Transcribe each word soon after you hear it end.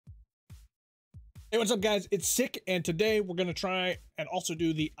Hey, what's up, guys? It's Sick, and today we're gonna try and also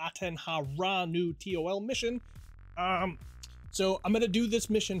do the Aten new ToL mission. So I'm gonna do this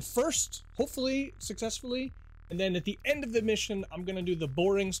mission first, hopefully successfully, and then at the end of the mission, I'm gonna do the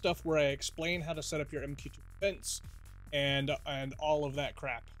boring stuff where I explain how to set up your MQ2 events and all of that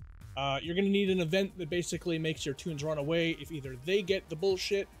crap. You're gonna need an event that basically makes your tunes run away if either they get the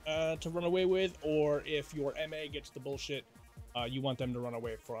bullshit to run away with, or if your MA gets the bullshit you want them to run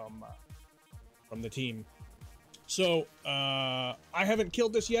away from the team. So I haven't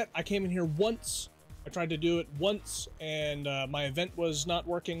killed this yet. I came in here once. I tried to do it once, and my event was not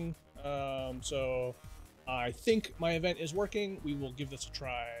working. So I think my event is working. We will give this a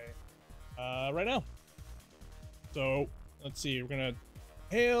try right now. So let's see. We're gonna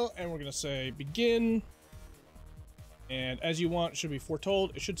hail, and we're gonna say begin. And as you want, should be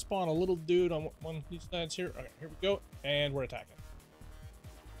foretold. It should spawn a little dude on one of these sides here. Okay, here we go, and we're attacking.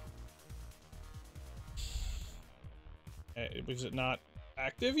 Was it not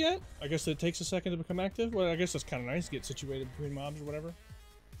active yet? I guess it takes a second to become active. Well, I guess that's kind of nice to get situated between mobs or whatever.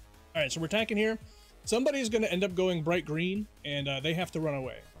 All right, so we're attacking here. Somebody's going to end up going bright green, and they have to run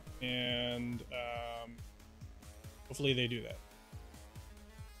away. And hopefully they do that.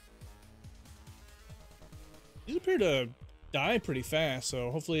 These appear to die pretty fast, so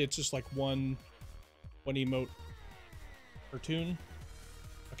hopefully it's just like one emote per tune.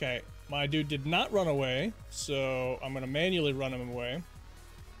 Okay, my dude did not run away, so I'm gonna manually run him away.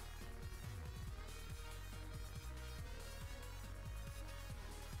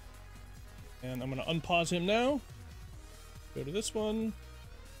 And I'm gonna unpause him now. Go to this one.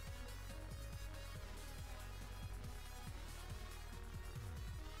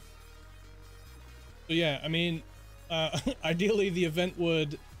 So yeah, I mean, ideally the event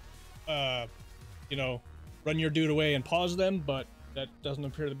would, you know, run your dude away and pause them, but that doesn't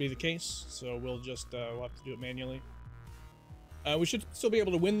appear to be the case, so we'll just we'll have to do it manually. We should still be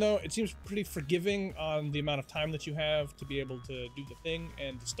able to win, though. It seems pretty forgiving on the amount of time that you have to be able to do the thing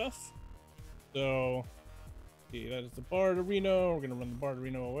and the stuff. So, see, that is the Barterino. We're gonna run the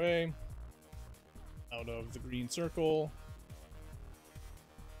Barterino away out of the green circle,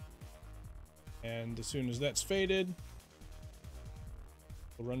 and as soon as that's faded,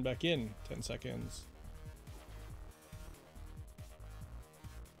 we'll run back in. 10 seconds.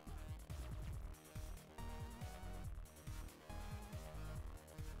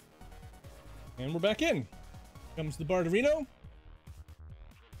 And we're back in. Comes the Barterino.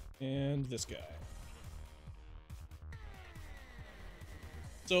 And this guy.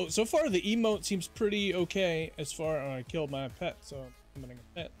 So far the emote seems pretty okay as far as I killed my pet, so I'm summoning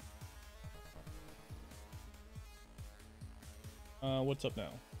a pet. What's up now?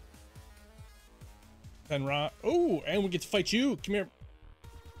 10 rock. Oh, and we get to fight you. Come here.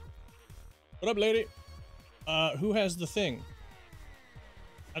 What up, lady? Who has the thing?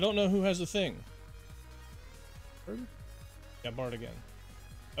 I don't know who has the thing. Bard? Yeah, Bard again.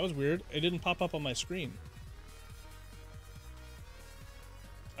 That was weird. It didn't pop up on my screen.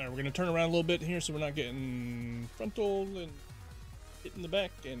 Alright, we're gonna turn around a little bit here so we're not getting frontal and hit in the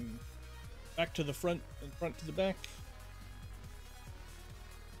back and back to the front and front to the back.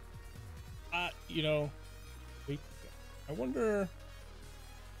 You know, wait, I wonder,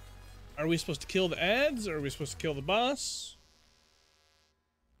 are we supposed to kill the ads or are we supposed to kill the boss?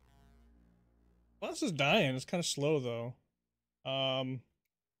 Boss is dying. It's kind of slow though.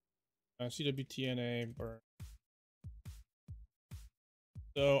 CWTN burn.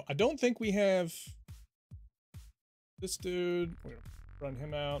 So I don't think we have this dude. We're gonna run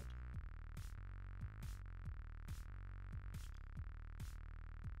him out.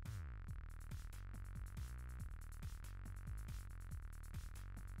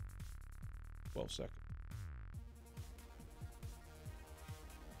 Second.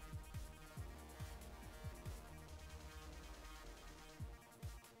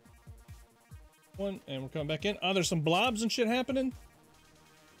 One, and we're coming back in. Oh, there's some blobs and shit happening.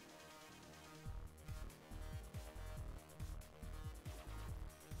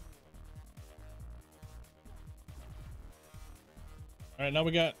 All right, now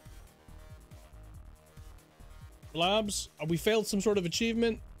we got blobs. We failed some sort of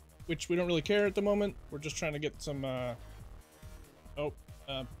achievement, which we don't really care at the moment. We're just trying to get some, we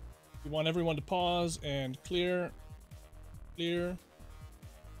want everyone to pause and clear. Clear.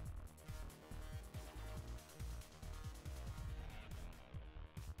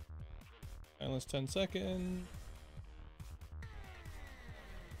 Silence 10 seconds.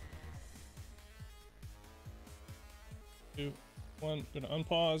 Two, one. Gonna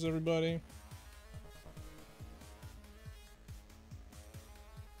unpause everybody.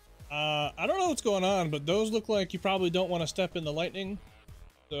 I don't know what's going on, but those look like you probably don't want to step in the lightning.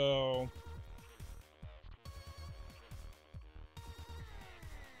 So...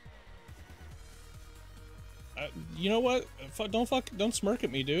 you know what? Don't smirk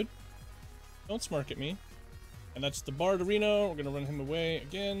at me, dude. Don't smirk at me. And that's the Bardarino. We're gonna run him away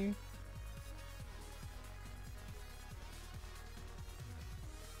again.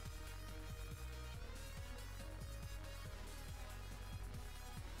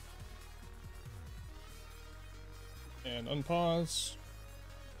 And unpause.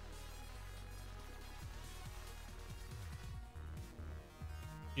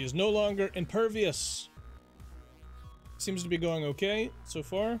 He is no longer impervious. Seems to be going okay so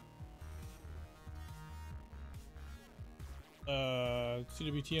far.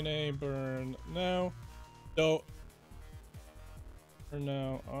 CWTN burn now. So burn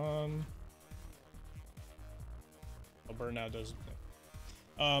now on. Oh, burn now doesn't.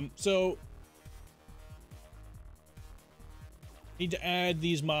 So need to add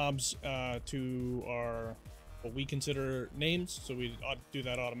these mobs to our what we consider names, so we do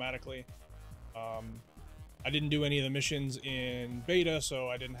that automatically. I didn't do any of the missions in beta, so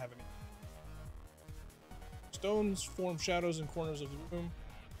I didn't have any. Stones form shadows in corners of the room.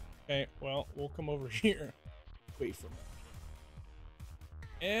 Okay, well, we'll come over here. Wait for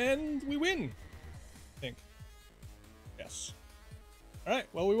that. And we win. I think. Yes. Alright,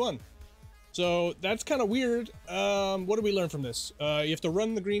 well, we won. So that's kind of weird. What do we learn from this? You have to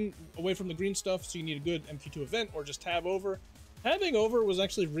run the green away from the green stuff, so you need a good MQ2 event, or just tab over. Tabbing over was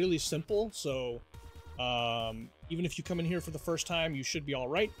actually really simple, so even if you come in here for the first time, you should be all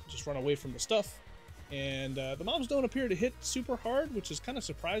right. Just run away from the stuff. And the mobs don't appear to hit super hard, which is kind of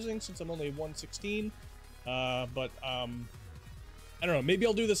surprising since I'm only 116. But I don't know. Maybe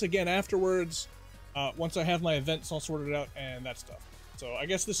I'll do this again afterwards once I have my events all sorted out and that stuff. So I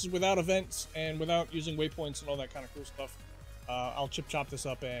guess this is without events and without using waypoints and all that kind of cool stuff. I'll chop this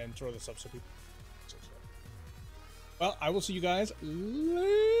up and throw this up so people. Well, I will see you guys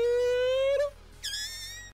later.